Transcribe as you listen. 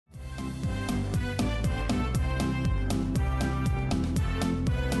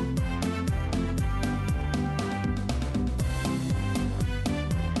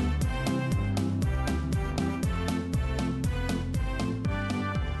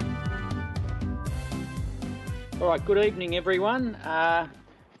All right, good evening, everyone.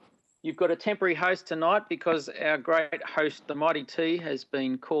 You've got a temporary host tonight because our great host, the Mighty T, has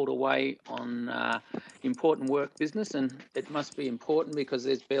been called away on important work business, and it must be important because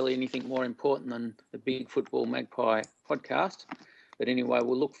there's barely anything more important than the Big Football Magpie podcast. But anyway,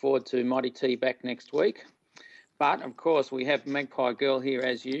 we'll look forward to Mighty T back next week. But, of course, we have Magpie Girl here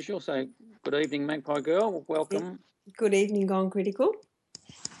as usual. So good evening, Magpie Girl. Welcome. Good evening, Gone Critical.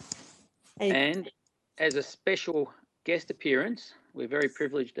 And as a special guest appearance, we're very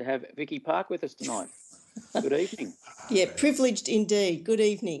privileged to have Vicky Park with us tonight. Good evening. Yeah, privileged indeed. Good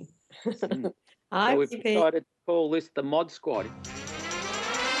evening. Hi, so we've Vicky. decided to call this the Mod Squad.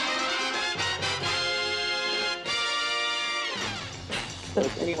 So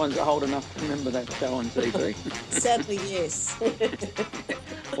if anyone's old enough to remember that show on TV. Sadly, yes.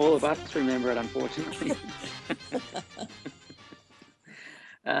 All of us remember it, unfortunately.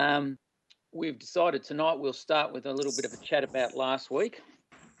 We've decided tonight we'll start with a little bit of a chat about last week.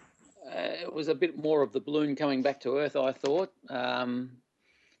 It was a bit more of the balloon coming back to earth, I thought.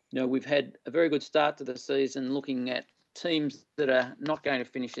 We've had a very good start to the season looking at teams that are not going to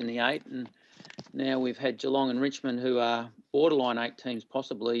finish in the 8, and now we've had Geelong and Richmond, who are borderline 8 teams,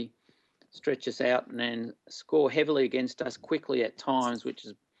 possibly stretch us out and then score heavily against us quickly at times, which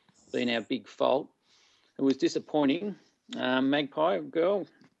has been our big fault. It was disappointing. Magpie Girl,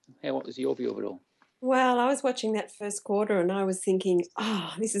 what was your view of it all? Well, I was watching that first quarter and I was thinking,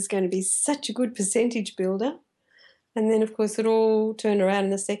 this is going to be such a good percentage builder. And then, of course, it all turned around in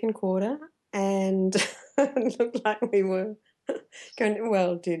the second quarter and it looked like we were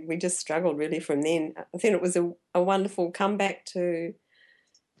going, we just struggled really from then. I think it was a wonderful comeback to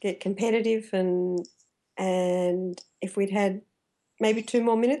get competitive and if we'd had maybe 2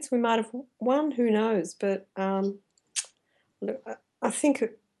 more minutes, we might have won, who knows. But look, I think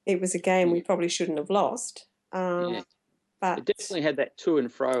it was a game we probably shouldn't have lost. But it definitely had that to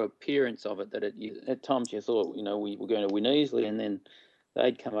and fro appearance of it that at times you thought, we were going to win easily and then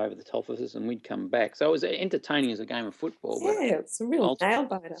they'd come over the top of us and we'd come back. So it was entertaining as a game of football. Yeah, it's a real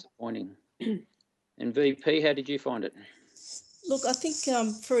nail-biter. Disappointing. And VP, how did you find it? Look, I think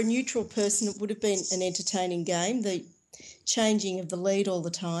for a neutral person it would have been an entertaining game, the changing of the lead all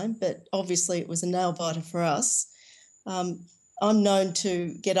the time, but obviously it was a nail-biter for us. I'm known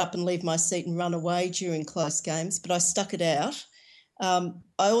to get up and leave my seat and run away during close games, but I stuck it out. I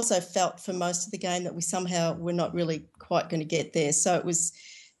also felt for most of the game that we somehow were not really quite going to get there. So it was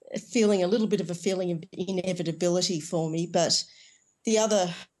a feeling of inevitability for me. But the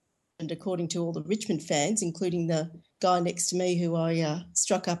other, and according to all the Richmond fans, including the guy next to me who I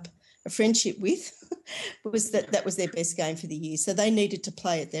struck up a friendship with, was that was their best game for the year. So they needed to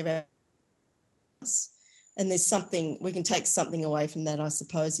play at their house. And there's something, we can take something away from that, I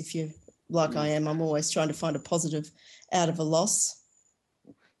suppose, if you're like I am. I'm always trying to find a positive out of a loss.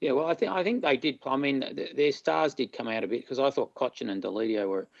 Yeah, well, I think they did. I mean, their stars did come out a bit because I thought Cochin and Delidio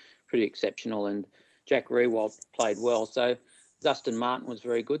were pretty exceptional and Jack Rewald played well. So Dustin Martin was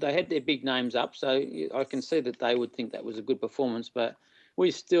very good. They had their big names up, so I can see that they would think that was a good performance, but we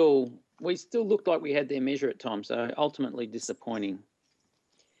still looked like we had their measure at times, so ultimately disappointing.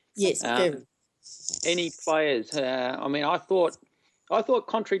 Yes, very. Any players? I thought,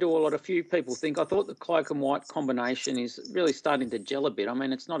 contrary to what a few people think, I thought the cloak and white combination is really starting to gel a bit. I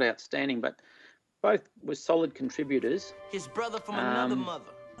mean, it's not outstanding, but both were solid contributors. His brother from another mother.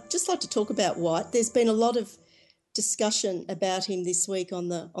 I'd just like to talk about White. There's been a lot of discussion about him this week on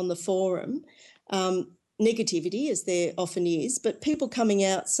the forum. Negativity, as there often is, but people coming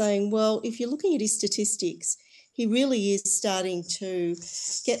out saying, well, if you're looking at his statistics, he really is starting to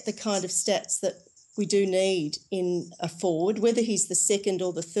get the kind of stats that we do need in a forward. Whether he's the second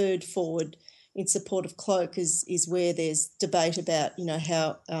or the third forward in support of Cloak is where there's debate about,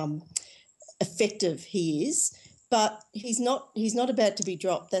 how effective he is. But he's not about to be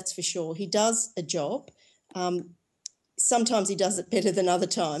dropped, that's for sure. He does a job. Sometimes he does it better than other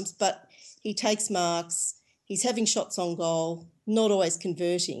times, but he takes marks. He's having shots on goal, not always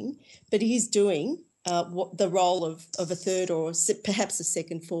converting, but he is doing what the role of a third or perhaps a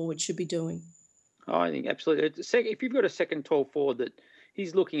second forward should be doing. I think absolutely. If you've got a second tall forward that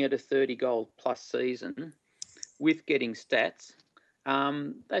he's looking at a 30-goal plus season with getting stats,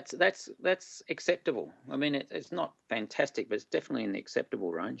 that's acceptable. I mean, it's not fantastic, but it's definitely in the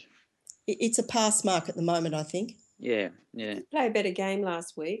acceptable range. It's a pass mark at the moment, I think. Yeah. He played a better game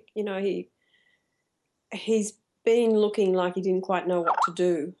last week. He's been looking like he didn't quite know what to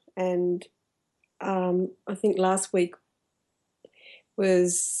do, and I think last week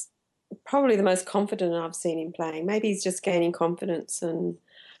was probably the most confident I've seen him playing. Maybe he's just gaining confidence, and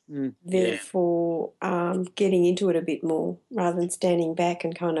Yeah. therefore getting into it a bit more rather than standing back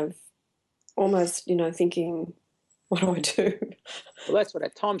and kind of almost, thinking, what do I do? Well, that's what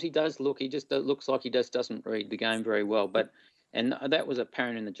at times he does look. He just looks like he just doesn't read the game very well. And that was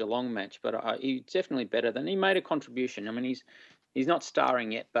apparent in the Geelong match. But he's definitely better than he made a contribution. I mean, he's not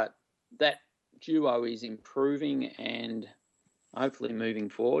starring yet, but that duo is improving and hopefully moving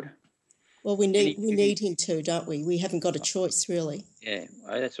forward. Well, we need him to, don't we? We haven't got a choice, really. Yeah,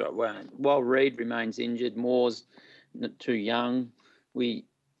 that's right. Well, while Reid remains injured, Moore's too young.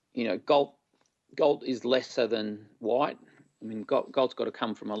 Galt is lesser than White. I mean, Galt's got to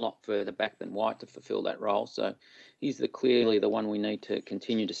come from a lot further back than White to fulfil that role. So he's clearly the one we need to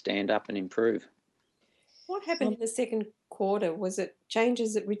continue to stand up and improve. What happened in the second quarter? Was it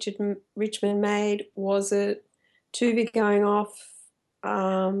changes that Richmond made? Was it Tuvey going off?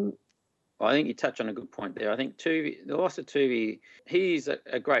 I think you touch on a good point there. I think the loss of Tuvey, he's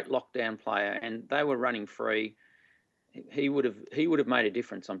a great lockdown player, and they were running free. He would have made a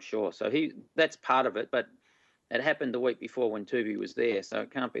difference, I'm sure. So that's part of it, but it happened the week before when Tuvey was there, so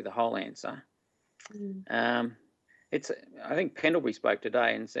it can't be the whole answer. I think Pendlebury spoke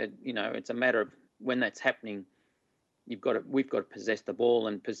today and said, it's a matter of when that's happening. We've got to possess the ball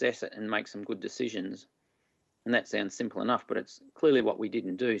and possess it and make some good decisions. And that sounds simple enough, but it's clearly what we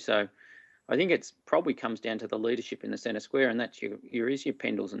didn't do. So I think it's probably comes down to the leadership in the centre square, and that's your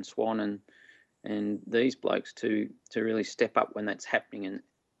Pendles and Swan and these blokes to really step up when that's happening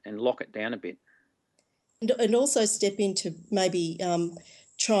and lock it down a bit. And also step in to maybe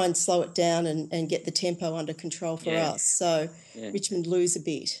try and slow it down and get the tempo under control for us. So Richmond lose a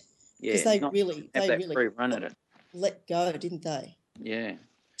bit. Because they really free run at it. Let go, didn't they? Yeah.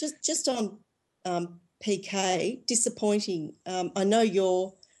 Just on PK, disappointing. I know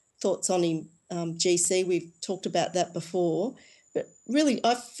your thoughts on him, GC. We've talked about that before. But really,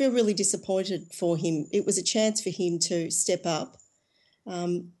 I feel really disappointed for him. It was a chance for him to step up.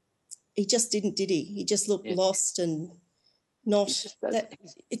 He just didn't, did he? He just looked lost and not.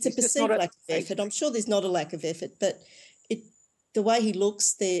 It's a perceived lack of effort. I'm sure there's not a lack of effort, but the way he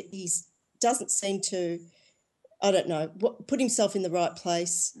looks, he doesn't seem to, I don't know, put himself in the right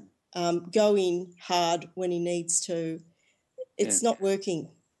place, go in hard when he needs to. It's not working.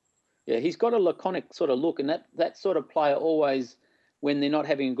 Yeah, he's got a laconic sort of look, and that sort of player always, when they're not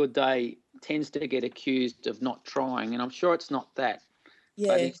having a good day, tends to get accused of not trying, and I'm sure it's not that.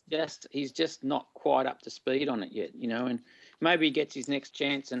 Yeah. But he's just not quite up to speed on it yet, and maybe he gets his next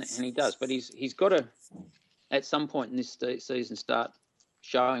chance and he does, but he's got to, at some point in this season, start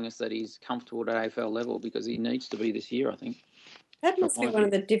showing us that he's comfortable at AFL level, because he needs to be this year, I think. That must be one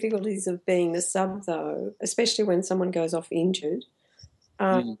of the difficulties of being the sub, though, especially when someone goes off injured,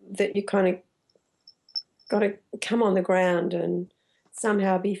 that you kind of got to come on the ground and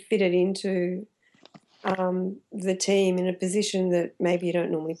somehow be fitted into the team in a position that maybe you don't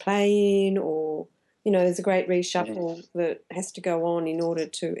normally play in, or, there's a great reshuffle that has to go on in order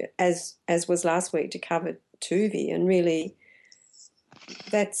to, as was last week, to cover Tuvey, and really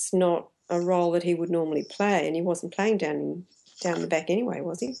that's not a role that he would normally play, and he wasn't playing down the back anyway,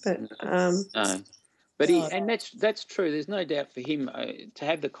 was he? But no. But and that's true. There's no doubt for him to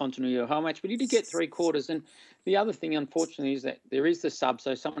have the continuity of the whole match. But he did get 3 quarters, and the other thing, unfortunately, is that there is the sub,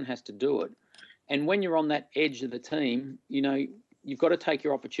 so someone has to do it. And when you're on that edge of the team, you've got to take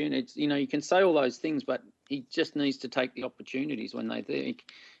your opportunities. You can say all those things, but he just needs to take the opportunities when they're there, and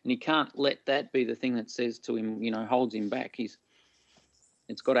he can't let that be the thing that says to him, holds him back.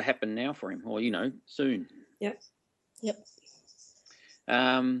 It's got to happen now for him, or soon. Yep.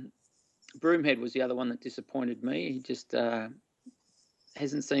 Broomhead was the other one that disappointed me. He just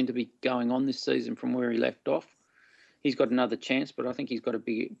hasn't seemed to be going on this season from where he left off. He's got another chance, but I think he's got to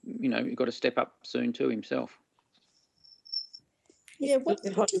be, he's got to step up soon too himself. Yeah, what do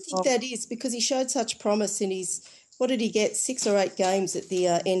you think that is? Because he showed such promise in his, what did he get, 6 or 8 games at the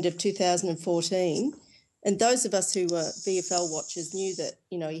end of 2014? And those of us who were VFL watchers knew that,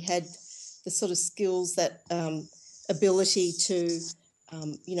 he had the sort of skills, that ability to,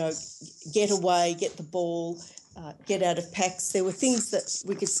 get away, get the ball, get out of packs. There were things that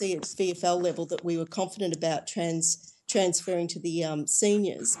we could see at VFL level that we were confident about transferring to the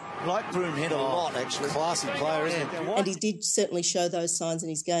seniors. Like Broomhead a lot, actually. Classy player, isn't he? And he did certainly show those signs in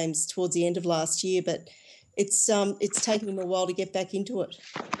his games towards the end of last year, but it's taken him a while to get back into it.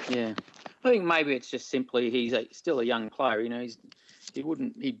 Yeah. I think maybe it's just simply he's still a young player.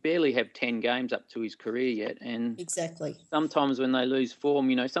 He'd barely have 10 games up to his career yet. And exactly. Sometimes when they lose form,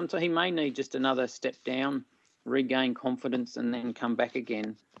 sometimes he may need just another step down, regain confidence, and then come back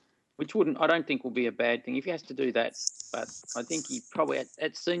again. which I don't think will be a bad thing if he has to do that. But I think he probably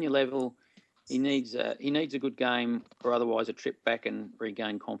at senior level, he needs a good game, or otherwise a trip back and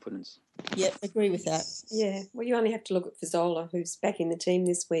regain confidence. Yep, agree with that. Yeah, well, you only have to look at Fazzola, who's back in the team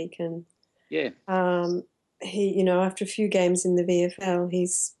this week, and he, after a few games in the VFL,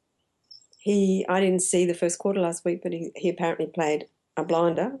 I didn't see the first quarter last week, but he apparently played a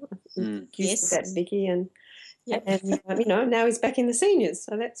blinder. Yes, that Vicky, and yep. and now he's back in the seniors,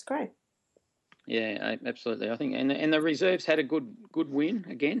 so that's great. Yeah, absolutely. I think, and the reserves had a good win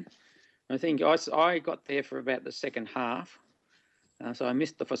again. I think I got there for about the second half, so I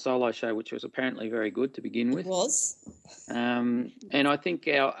missed the Fasolo show, which was apparently very good to begin with. It was. And I think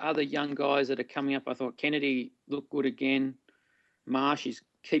our other young guys that are coming up, I thought Kennedy looked good again. Marsh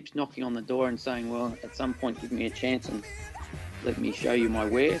keeps knocking on the door and saying, well, at some point give me a chance and let me show you my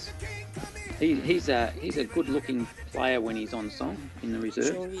wares. He's a good-looking player when he's on song in the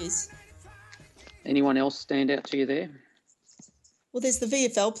reserve. Sure is. Anyone else stand out to you there? Well, there's the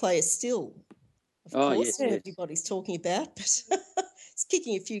VFL player still, of course, yes. everybody's talking about, but he's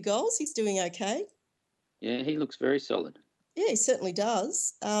kicking a few goals. He's doing okay. Yeah, he looks very solid. Yeah, he certainly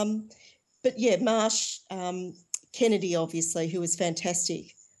does. But, yeah, Marsh, Kennedy, obviously, who was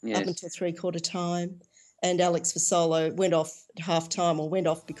fantastic up until three-quarter time, and Alex Fasolo went off at half-time, or went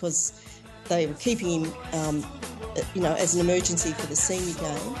off because they were keeping him, as an emergency for the senior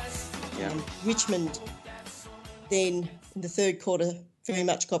game. Yeah. Richmond then, in the third quarter, very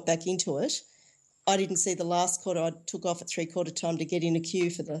much got back into it. I didn't see the last quarter. I took off at three-quarter time to get in a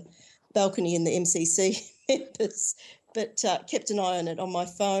queue for the balcony and the MCC members, but kept an eye on it on my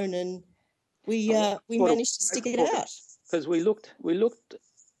phone, and we managed to stick it out. Because we looked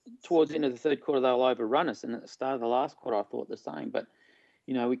towards the end of the third quarter, they'll overrun us, and at the start of the last quarter, I thought the same. But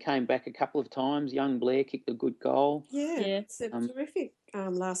we came back a couple of times. Young Blair kicked a good goal. Yeah. It's a terrific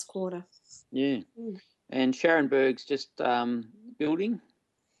last quarter. Yeah. And Sharon Berg's just building.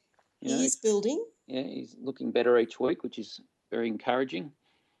 He is building. Yeah, he's looking better each week, which is very encouraging.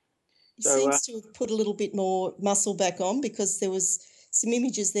 He seems to have put a little bit more muscle back on, because there was some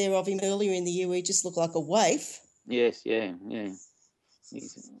images there of him earlier in the year where he just looked like a waif. Yes, yeah.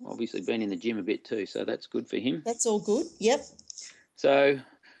 He's obviously been in the gym a bit too, so that's good for him. That's all good, yep. So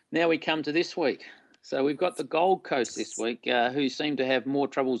now we come to this week. So we've got the Gold Coast this week, who seem to have more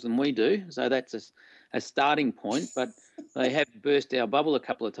troubles than we do. So that's a starting point, but they have burst our bubble a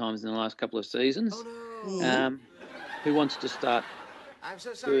couple of times in the last couple of seasons. Oh, no. Who wants to start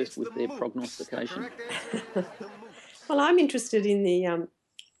first with their prognostication? Well, I'm interested in the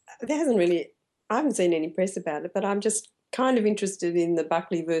I haven't seen any press about it, but I'm just kind of interested in the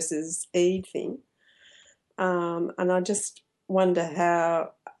Buckley versus Eade thing. And I just wonder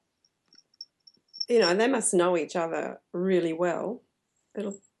how, they must know each other really well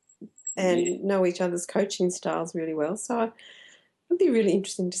and know each other's coaching styles really well. So it'd be really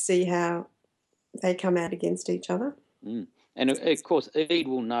interesting to see how they come out against each other. Mm. And, of course, Eade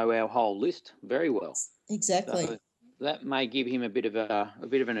will know our whole list very well. Exactly. So that may give him a bit of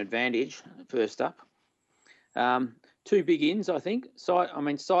an advantage first up. Two big ins, I think.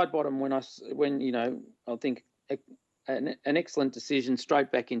 Sidebottom I think an excellent decision straight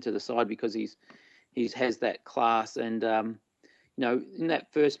back into the side, because he has that class, and in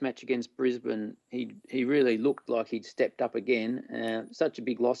that first match against Brisbane, he really looked like he'd stepped up again. Such a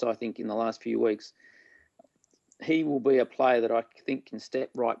big loss, I think, in the last few weeks. He will be a player that I think can step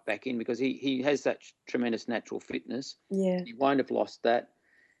right back in, because he has such tremendous natural fitness. Yeah, he won't have lost that.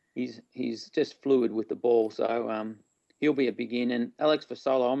 He's just fluid with the ball, so he'll be a big in. And Alex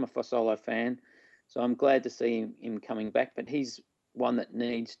Fasolo, I'm a Fasolo fan, so I'm glad to see him coming back. But he's one that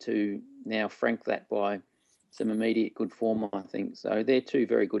needs to now frank that by some immediate good form, I think. So they're two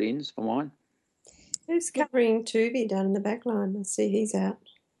very good ins for mine. Who's covering Tuvey down in the back line? I see he's out.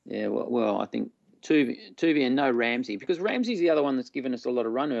 Yeah, well, I think Tuvey and no Ramsey, because Ramsey's the other one that's given us a lot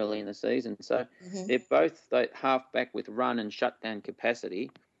of run early in the season. So they're both half back with run and shutdown capacity.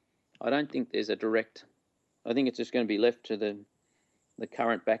 I don't think there's a direct. I think it's just going to be left to the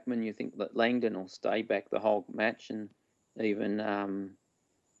current backman. You think that Langdon will stay back the whole match, and even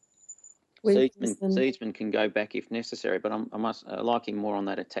Seedsman can go back if necessary. But I like him more on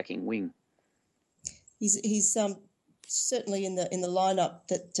that attacking wing. He's certainly in the lineup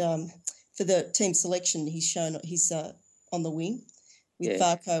that for the team selection. He's on the wing with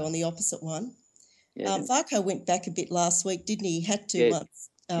Varco on the opposite one. Yeah. Varco went back a bit last week, didn't he? He had to once.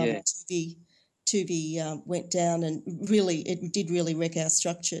 Tuvey went down, and it did really wreck our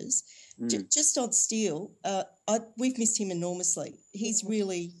structures. Just on Steele, we've missed him enormously. He's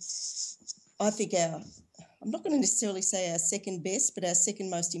really, I think, I'm not going to necessarily say our second best, but our second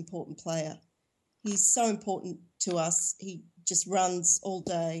most important player. He's so important to us. He just runs all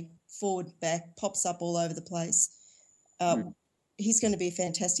day, forward, back, pops up all over the place. He's going to be a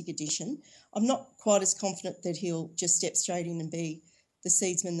fantastic addition. I'm not quite as confident that he'll just step straight in and be the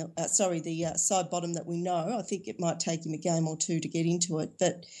side bottom that we know. I think it might take him a game or two to get into it,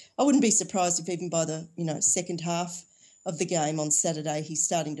 but I wouldn't be surprised if even by the second half of the game on Saturday he's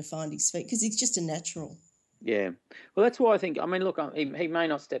starting to find his feet, because he's just a natural. Yeah, well, that's why I think. I mean, look, he may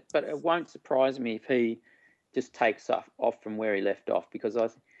not step, but it won't surprise me if he just takes off from where he left off, because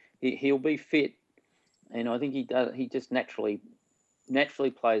he'll be fit, and I think he does. He just naturally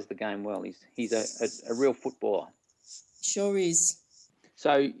plays the game well. He's a real footballer. Sure is.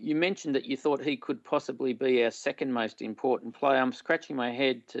 So you mentioned that you thought he could possibly be our second most important player. I'm scratching my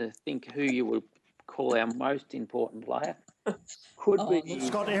head to think who you would call our most important player. Could be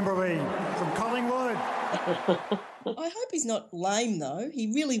Scott Embry from Collingwood. I hope he's not lame though.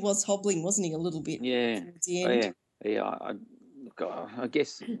 He really was hobbling, wasn't he, a little bit? Yeah. Towards the end. I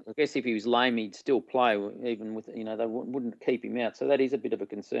guess if he was lame, he'd still play, even with they wouldn't keep him out. So that is a bit of a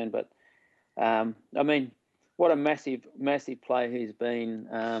concern. But I mean, what a massive player he's been.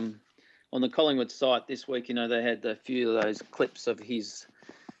 On the Collingwood site this week, they had a few of those clips of his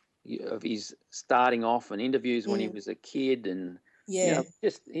starting off and interviews when he was a kid, and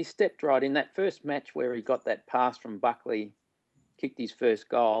he stepped right in. That first match where he got that pass from Buckley, kicked his first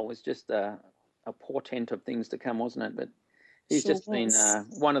goal, was just a portent of things to come, wasn't it? But he's just been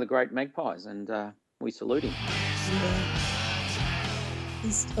one of the great Magpies, and we salute him. Yeah.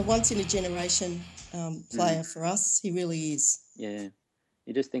 He's a once-in-a-generation player for us. He really is. Yeah.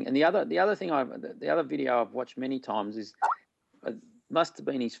 You just think, and the other video I've watched many times is must have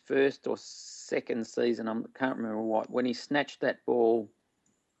been his first or second season. I can't remember when he snatched that ball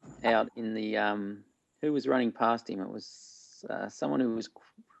out in the who was running past him. It was someone who was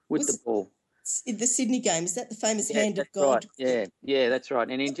with the ball. In the Sydney game, is that the famous hand of God? Right. Yeah, that's right.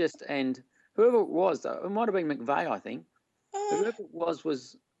 And whoever it was, though, it might have been McVeigh, I think. Whoever it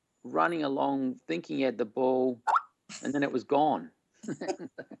was running along thinking he had the ball, and then it was gone.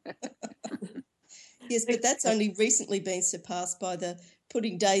 Yes, but that's only recently been surpassed by the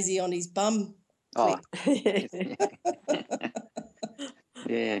putting Daisy on his bum clip.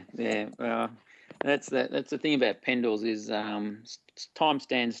 Yeah. Well, that's the thing about Pendles is time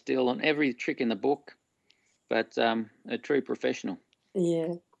stands still on every trick in the book, but a true professional.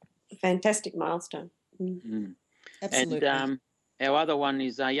 Yeah, a fantastic milestone. Absolutely. And our other one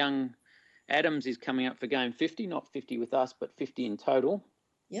is young Adams is coming up for game 50, not 50 with us, but 50 in total.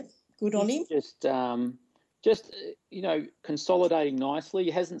 Yep, good on him. Just consolidating nicely.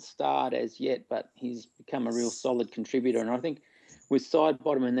 He hasn't starred as yet, but he's become a real solid contributor. And I think with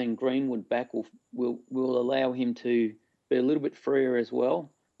Sidebottom and then Greenwood back will allow him to be a little bit freer as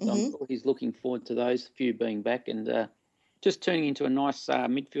well. So I'm sure he's looking forward to those few being back and just turning into a nice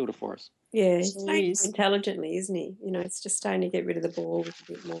midfielder for us. Yeah, he's playing intelligently, isn't he? It's just starting to get rid of the ball with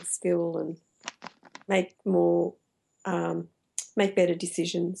a bit more skill and make better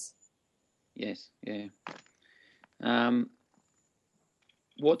decisions. Yes, yeah.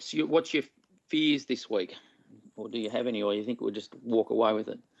 What's your fears this week, or do you have any, or you think we'll just walk away with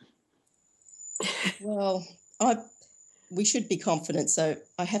it? Well, we should be confident, so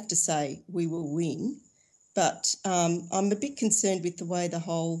I have to say we will win. But I'm a bit concerned with the way the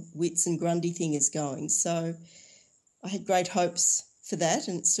whole Witts and Grundy thing is going. So I had great hopes for that,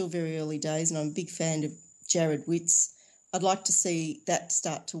 and it's still very early days, and I'm a big fan of Jared Witts. I'd like to see that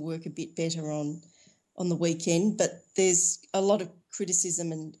start to work a bit better on the weekend, but there's a lot of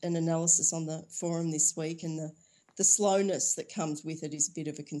criticism and analysis on the forum this week, and the slowness that comes with it is a bit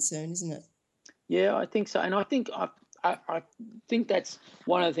of a concern, isn't it? Yeah, I think so. And I think I think that's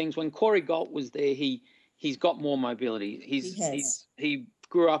one of the things. When Corey Galt was there, he's got more mobility. He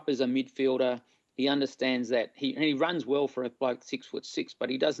grew up as a midfielder. He understands that. He runs well for a bloke 6'6", but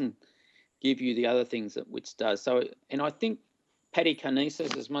he doesn't give you the other things that Witts does. So, and I think Paddy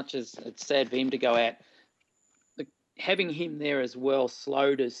Carnices, as much as it's sad for him to go out, having him there as well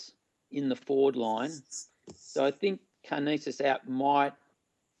slowed us in the forward line. So I think Carnices out might,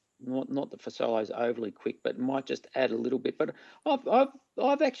 not that Fasolo's overly quick, but might just add a little bit. But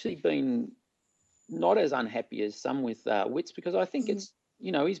I've actually been not as unhappy as some with Witts, because I think it's,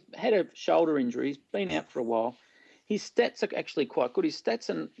 he's had a shoulder injury. He's been out for a while. His stats are actually quite good. His stats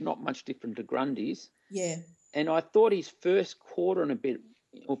are not much different to Grundy's. Yeah. And I thought his first quarter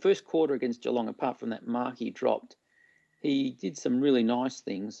against Geelong, apart from that mark he dropped, he did some really nice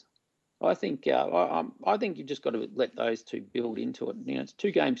things. I think you've just got to let those two build into it. It's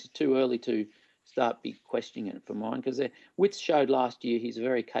 2 games. It's too early to start be questioning it for mine, because Witts showed last year he's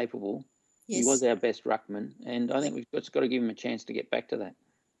very capable. Yes. He was our best ruckman, and I think we've just got to give him a chance to get back to that.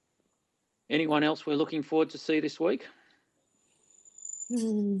 Anyone else we're looking forward to see this week? I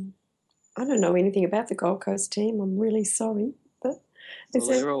don't know anything about the Gold Coast team. I'm really sorry, but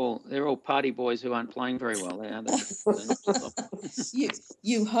they're all party boys who aren't playing very well. They're not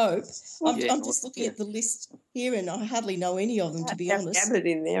you hope. I'm just looking at the list here, and I hardly know any of them, to be honest. Gabbard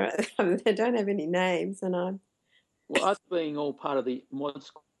in there. They don't have any names, and Well, us being all part of the mod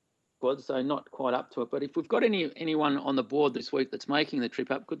squad, so not quite up to it. But if we've got anyone on the board this week that's making the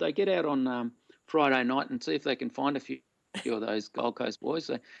trip up, could they get out on Friday night and see if they can find a few of those Gold Coast boys?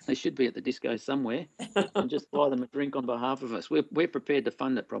 So they should be at the disco somewhere, and just buy them a drink on behalf of us. We're prepared to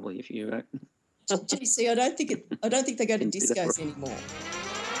fund it, probably, if you. GC, I don't think they go to discos anymore.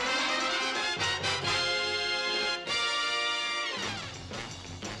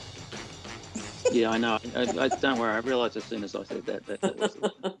 Yeah, I know. I don't worry. I realised as soon as I said that was.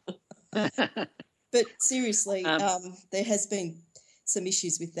 But seriously, there has been some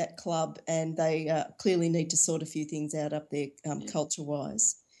issues with that club, and they clearly need to sort a few things out up there,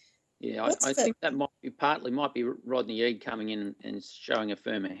 culture-wise. Yeah, I think that might be Rodney Eade coming in and showing a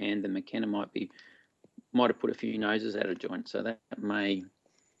firmer hand than McKenna might have put a few noses out of joint, so that may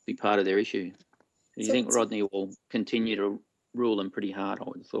be part of their issue. Do you think Rodney will continue to rule them pretty hard, I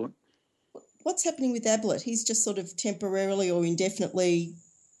would have thought? What's happening with Ablett? He's just sort of temporarily or indefinitely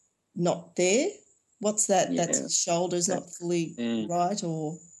not there? What's that? Yeah. That's his shoulder's not fully right,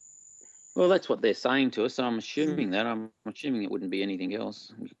 or? Well, that's what they're saying to us, so I'm assuming that. I'm assuming it wouldn't be anything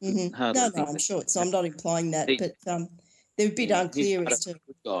else. Mm-hmm. No, I'm sure it's. I'm not implying that, but they're a bit unclear as to.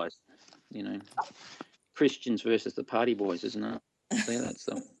 Guys, Christians versus the party boys, isn't it? See, that's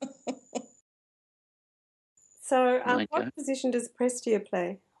the. So, what position does Prestia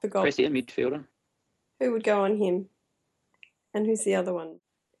play for Gold? Prestia, midfielder. Who would go on him? And who's the other one?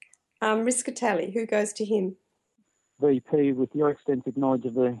 Riscatelli, who goes to him? VP, with your extensive knowledge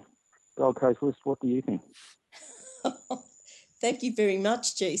of the Gold Coast list, what do you think? Thank you very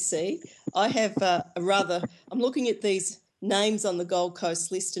much, GC. I have I'm looking at these names on the Gold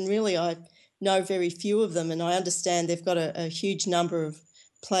Coast list, and really I know very few of them, and I understand they've got a huge number of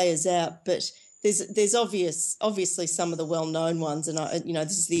players out, but there's obviously some of the well-known ones, and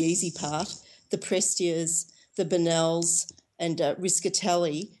this is the easy part. The Prestias, the Bennells, and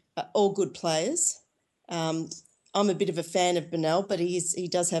Riscatelli are all good players. I'm a bit of a fan of Bennell, but he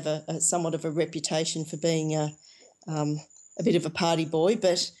does have a somewhat of a reputation for being a bit of a party boy,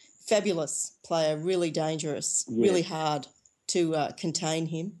 but fabulous player, really dangerous, really hard to contain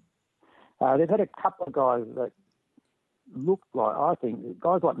him. They've had a couple of guys that looked like, I think,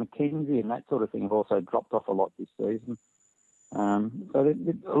 guys like McKenzie and that sort of thing have also dropped off a lot this season. So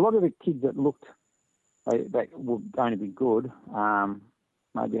a lot of the kids that looked that were going to be good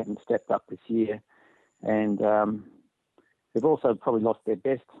maybe haven't stepped up this year. And they've also probably lost their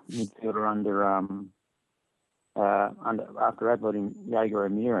best midfielder after Ablett in Jaeger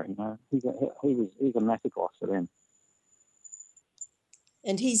O'Meara. He's a massive loss for them.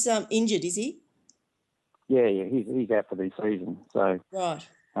 And he's injured, is he? Yeah, he's out for the season. So right.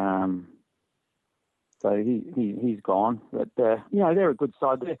 So he's gone. But they're a good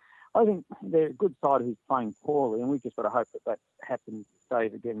side. I think they're a good side who's playing poorly, and we've just got to hope that happens,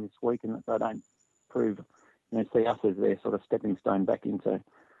 stays again this week, and that they don't see us as their sort of stepping stone back into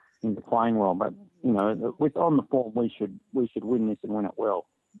playing well. But with on the form, we should win this and win it well.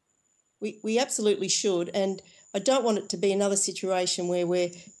 We absolutely should, and I don't want it to be another situation where we're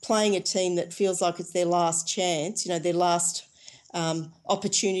playing a team that feels like it's their last chance, their last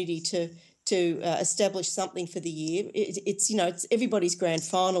opportunity to establish something for the year. It's everybody's grand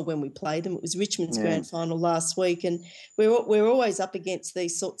final when we play them. It was Richmond's grand final last week, and we're always up against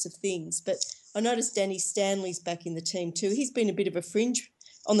these sorts of things. But I noticed Danny Stanley's back in the team too. He's been a bit of a fringe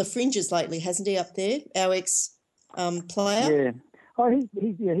on the fringes lately, hasn't he? Up there, our ex player. Yeah. Oh, he's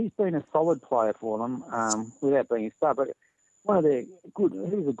been a solid player for them without being a star. But one of their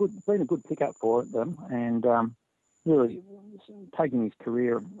been a good pickup for them, and really taking his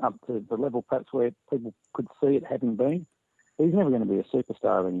career up to the level perhaps where people could see it having been. He's never going to be a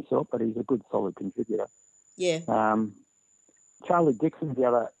superstar of any sort, but he's a good, solid contributor. Yeah. Charlie Dixon's the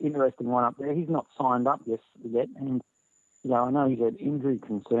other interesting one up there. He's not signed up yet, and I know he's had injury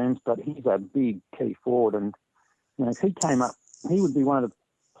concerns, but he's a big key forward, and if he came up, he would be one of the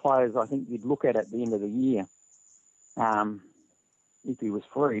players I think you'd look at the end of the year if he was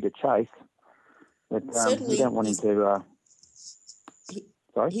free to chase. But we don't want him to...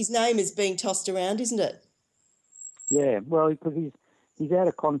 sorry? His name is being tossed around, isn't it? Yeah, well, because he's out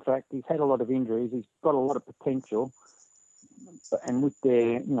of contract. He's had a lot of injuries. He's got a lot of potential. And with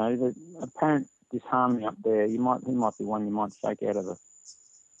the apparent disharmony up there, he might be one you might shake out of the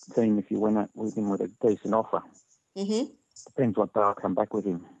team if you went out with him with a decent offer. Mm-hmm. Depends what they'll come back with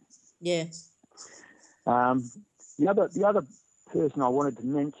him. Yeah. The other person I wanted to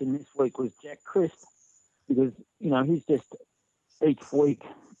mention this week was Jack Crisp, because he's just each week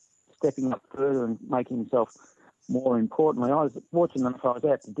stepping up further and making himself more importantly. I was fortunate enough, I was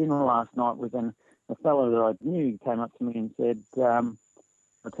out to dinner last night with a fellow that I knew. He came up to me and said, "I'll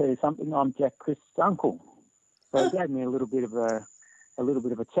tell you something, I'm Jack Crisp's uncle." So he gave me a little bit of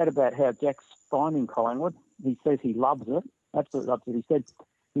a chat about how Jack's finding Collingwood. He says he loves it, absolutely loves it. He said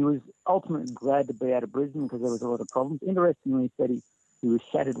he was ultimately glad to be out of Brisbane because there was a lot of problems. Interestingly, he said he was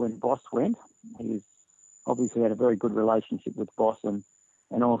shattered when Boss went. He was obviously had a very good relationship with Boss and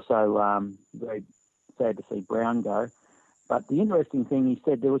also very sad to see Brown go. But the interesting thing, he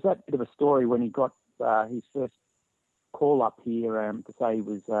said there was that bit of a story when he got his first call up here to say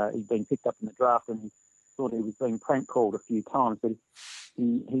he'd been picked up in the draft, and he thought he was being prank called a few times. But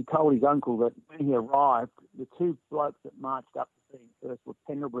he told his uncle that when he arrived, the two blokes that marched up to see him first were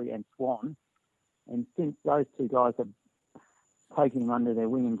Pendlebury and Swan. And since those two guys have taken him under their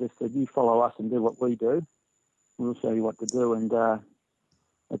wing and just said, "You follow us and do what we do, we'll show you what to do." And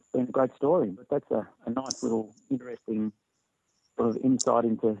it's been a great story. But that's a nice little interesting sort of insight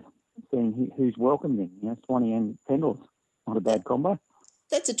into seeing who's welcomed him. Swanee and Pendles, not a bad combo.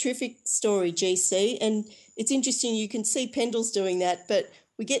 That's a terrific story, GC, and it's interesting you can see Pendles doing that, but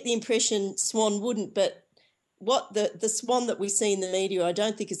we get the impression Swan wouldn't. But what the Swan that we see in the media, I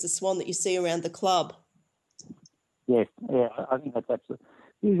don't think is the Swan that you see around the club. Yes, yeah, I think that's absolutely.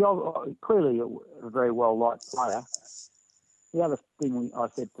 He's clearly a very well-liked player. The other thing I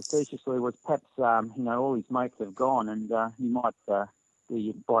said facetiously was perhaps, all his mates have gone and he might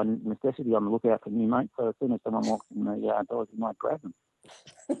be by necessity on the lookout for new mates. So as soon as someone walks in the doors, he might grab them.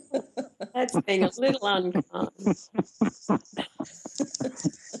 That's being a little unkind.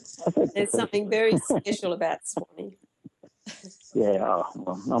 There's something very special about Swanee. Yeah,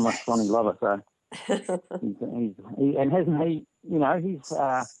 I'm a Swanee lover, so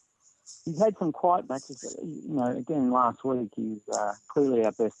he's had some quiet matches. Again last week he's clearly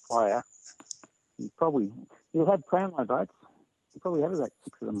our best player. He'll have Brownlow votes. He probably have about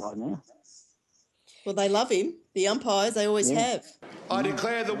 6 of them right now. Well, they love him. The umpires, they always have. I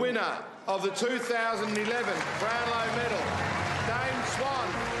declare the winner of the 2011 Brownlow Medal, Dane Swan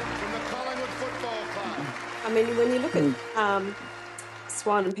from the Collingwood Football Club. I mean, when you look at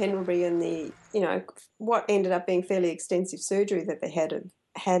Swan and Pendlebury and what ended up being fairly extensive surgery that they had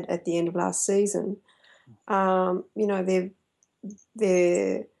at the end of last season,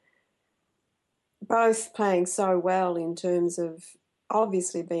 they're both playing so well in terms of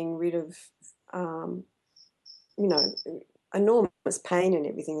obviously being rid of, enormous pain and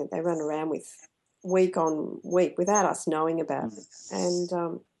everything that they run around with week on week without us knowing about it.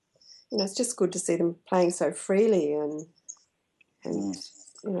 And, it's just good to see them playing so freely and.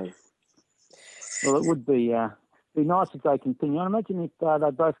 Well, it would be nice if they continue. I imagine if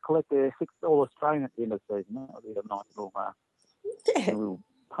they both collect their 6th All-Australian at the end of the season. That would be a nice little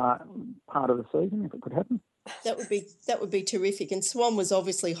part of the season if it could happen. That would be terrific. And Swan was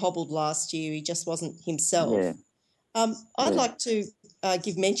obviously hobbled last year. He just wasn't himself. Yeah. I'd like to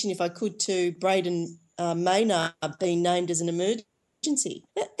give mention, if I could, to Braden Maynard being named as an emergency.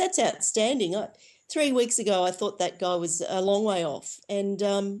 That's outstanding. 3 weeks ago, I thought that guy was a long way off. And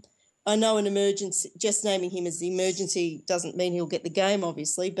I know an emergency, just naming him as the emergency doesn't mean he'll get the game,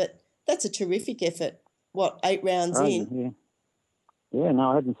 obviously, but that's a terrific effort. 8 rounds in? Yeah,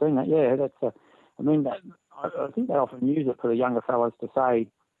 no, I hadn't seen that. Yeah, that's. I think they often use it for the younger fellas to say,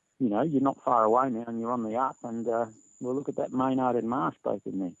 you're not far away now and you're on the up, and we'll look at that Maynard and Marsh both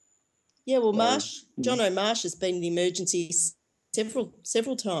in there. Yeah, well, John O'Marsh has been in the emergency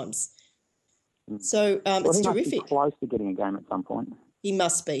several times. So it's he terrific. Must be close to getting a game at some point. He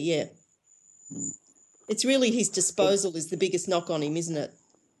must be, yeah. It's really his disposal is the biggest knock on him, isn't it?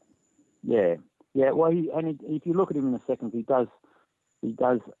 Yeah. Well, if you look at him in the seconds, he does.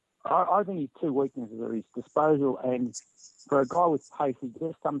 I think his two weaknesses are his disposal, and for a guy with pace, he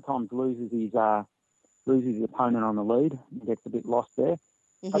just sometimes loses his opponent on the lead and gets a bit lost there.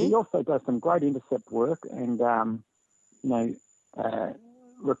 Mm-hmm. But he also does some great intercept work and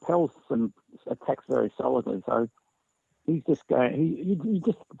repels some attacks very solidly. So he's just going. You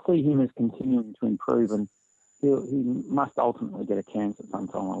just see him as continuing to improve, and he must ultimately get a chance at some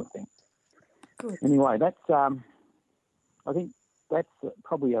time, I would think. Good. Anyway, that's I think that's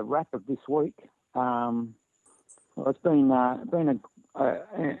probably a wrap of this week. Well, it's been a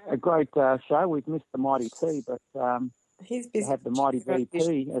a great show. We've missed the Mighty T, but He's to busy. have the Mighty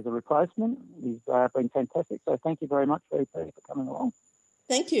VP as a replacement has been fantastic. So thank you very much, VP, for coming along.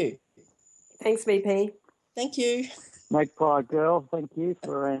 Thank you. Thanks, VP. Thank you. Magpie Girl, thank you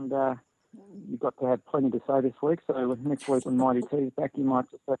and you've got to have plenty to say this week. So next week when Mighty T's back, you might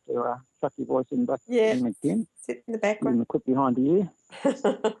just have to chuck your voice in back in again. Sit in the Give background. him the clip behind the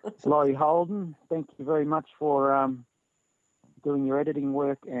ear. Laurie Holden, thank you very much for doing your editing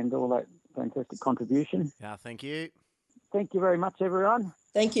work and all that fantastic contribution. Yeah, thank you. Thank you very much, everyone.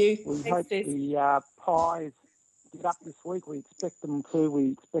 Thank you. We hope the Pies get up this week. We expect them to.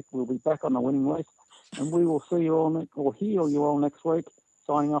 We expect we'll be back on the winning list. And we will see you all or hear you all next week.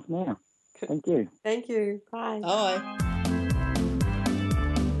 Signing off now. Thank you. Thank you. Bye. Bye.